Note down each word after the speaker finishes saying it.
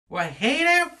Well, hey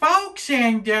there, folks,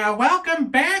 and welcome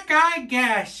back, I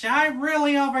guess. I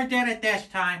really overdid it this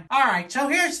time. Alright, so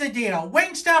here's the deal.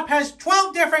 Wingstop has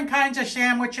 12 different kinds of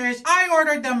sandwiches. I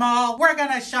ordered them all. We're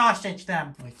gonna sausage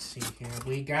them. Let's see here.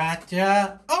 We got,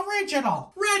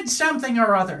 original. Red something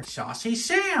or other. Saucy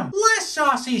Sam. Less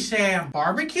Saucy Sam.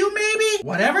 Barbecue, maybe?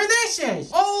 Whatever this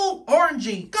is. Old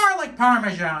orangey. Garlic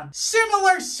Parmesan.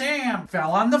 Similar Sam.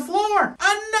 Fell on the floor.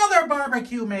 Another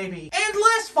barbecue, maybe. And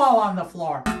less fall on the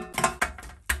floor.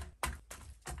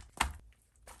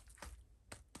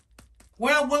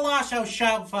 Well, we'll also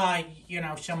shove,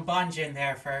 some buns in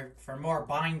there for more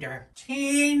binder.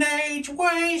 Teenage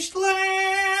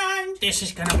Wasteland! This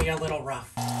is gonna be a little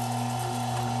rough.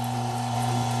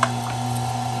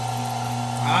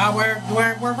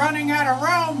 We're running out of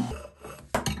room.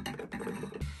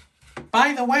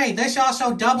 By the way, this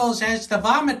also doubles as the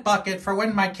vomit bucket for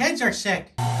when my kids are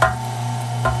sick.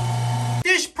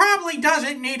 This probably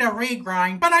doesn't need a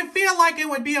regrind, but I feel like it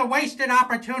would be a wasted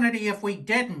opportunity if we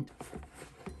didn't.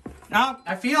 No,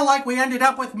 I feel like we ended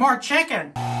up with more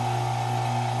chicken.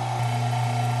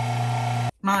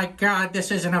 My God,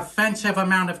 this is an offensive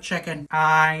amount of chicken.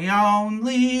 I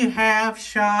only have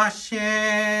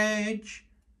sausage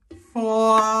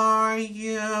for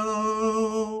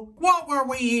you. What were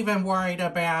we even worried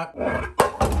about?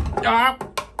 Oh,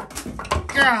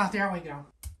 there we go.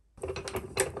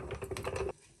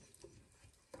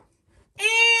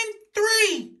 And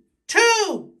 3,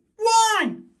 2,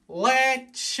 1.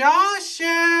 Let's sausage!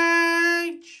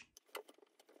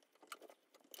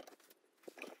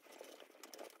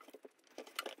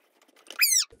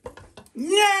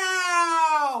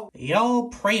 No! The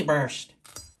old pre-burst.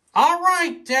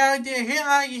 Alright,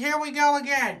 here we go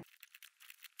again.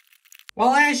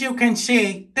 Well, as you can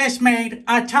see, this made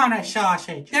a ton of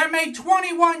sausage. That made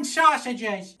 21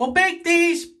 sausages. We'll bake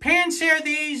these, pan-sear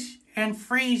these, and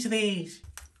freeze these.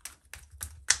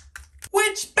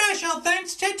 With special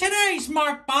thanks to today's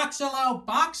Mark Boxalo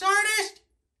box artist,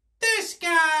 this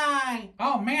guy.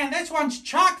 Oh man, this one's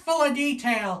chock full of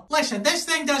detail. Listen, this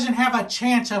thing doesn't have a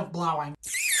chance of blowing.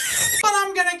 But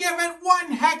I'm gonna give it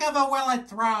one heck of a will it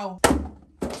throw.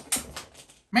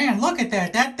 Man, look at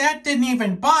that. That didn't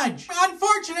even budge.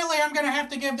 Unfortunately, I'm gonna have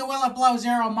to give the will it blow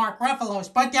 0 Mark Ruffalos,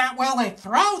 but that will it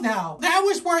throw though, that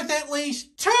was worth at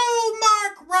least 2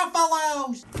 Mark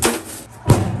Ruffalos.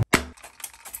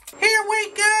 Here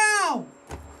we go!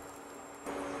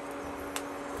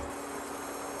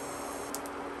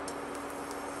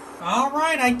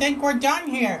 Alright, I think we're done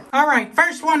here. Alright,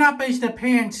 first one up is the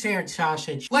pan-seared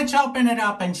sausage. Let's open it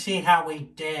up and see how we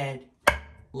did.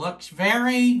 Looks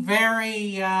very,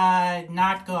 very,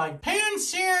 not good.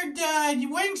 Pan-seared,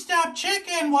 Wingstop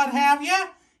chicken, what have you.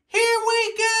 Here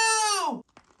we go!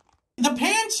 The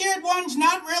pan-seared one's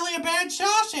not really a bad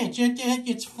sausage.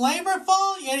 It's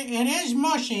flavorful. It is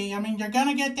mushy. I mean, you're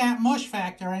gonna get that mush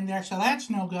factor in there, so that's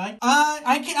no good.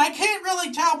 I can't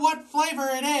really tell what flavor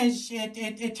it is.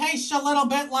 It tastes a little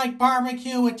bit like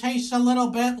barbecue. It tastes a little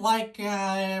bit like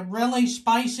really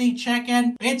spicy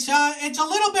chicken. It's a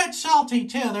little bit salty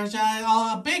too. There's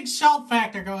a big salt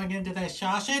factor going into this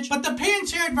sausage. But the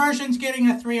pan-seared version's getting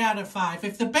a 3 out of 5.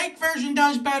 If the baked version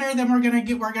does better, then we're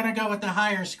gonna go with the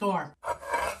higher score.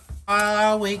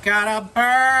 Oh, we got a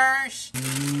burst.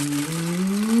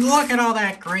 Look at all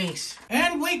that grease.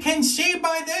 And we can see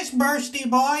by this bursty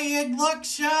boy, it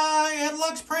looks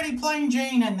pretty plain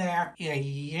Jane in there.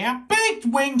 Yeah, baked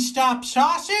Wingstop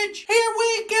sausage. Here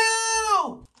we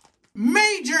go.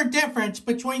 Major difference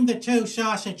between the two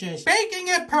sausages. Baking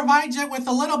it provides it with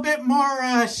a little bit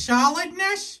more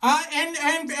solidness. And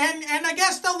I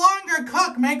guess the longer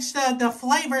cook makes the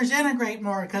flavors integrate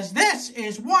more, because this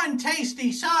is one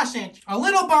tasty sausage. A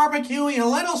little barbecuey, a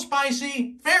little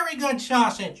spicy, very good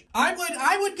sausage.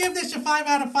 I would give this a 5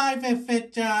 out of 5 if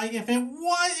it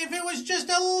was just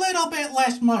a little bit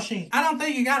less mushy. I don't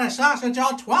think you gotta sausage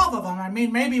all 12 of them. I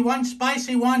mean, maybe one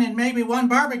spicy one and maybe one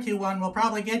barbecue one will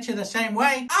probably get you the same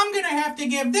way. I'm gonna have to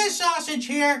give this sausage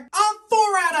here a 4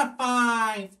 out of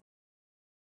 5.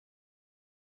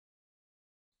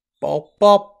 Bop,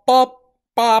 bop, bop,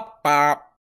 bop,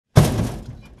 bop.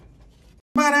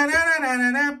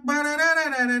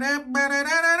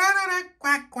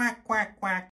 Quack, quack, quack, quack.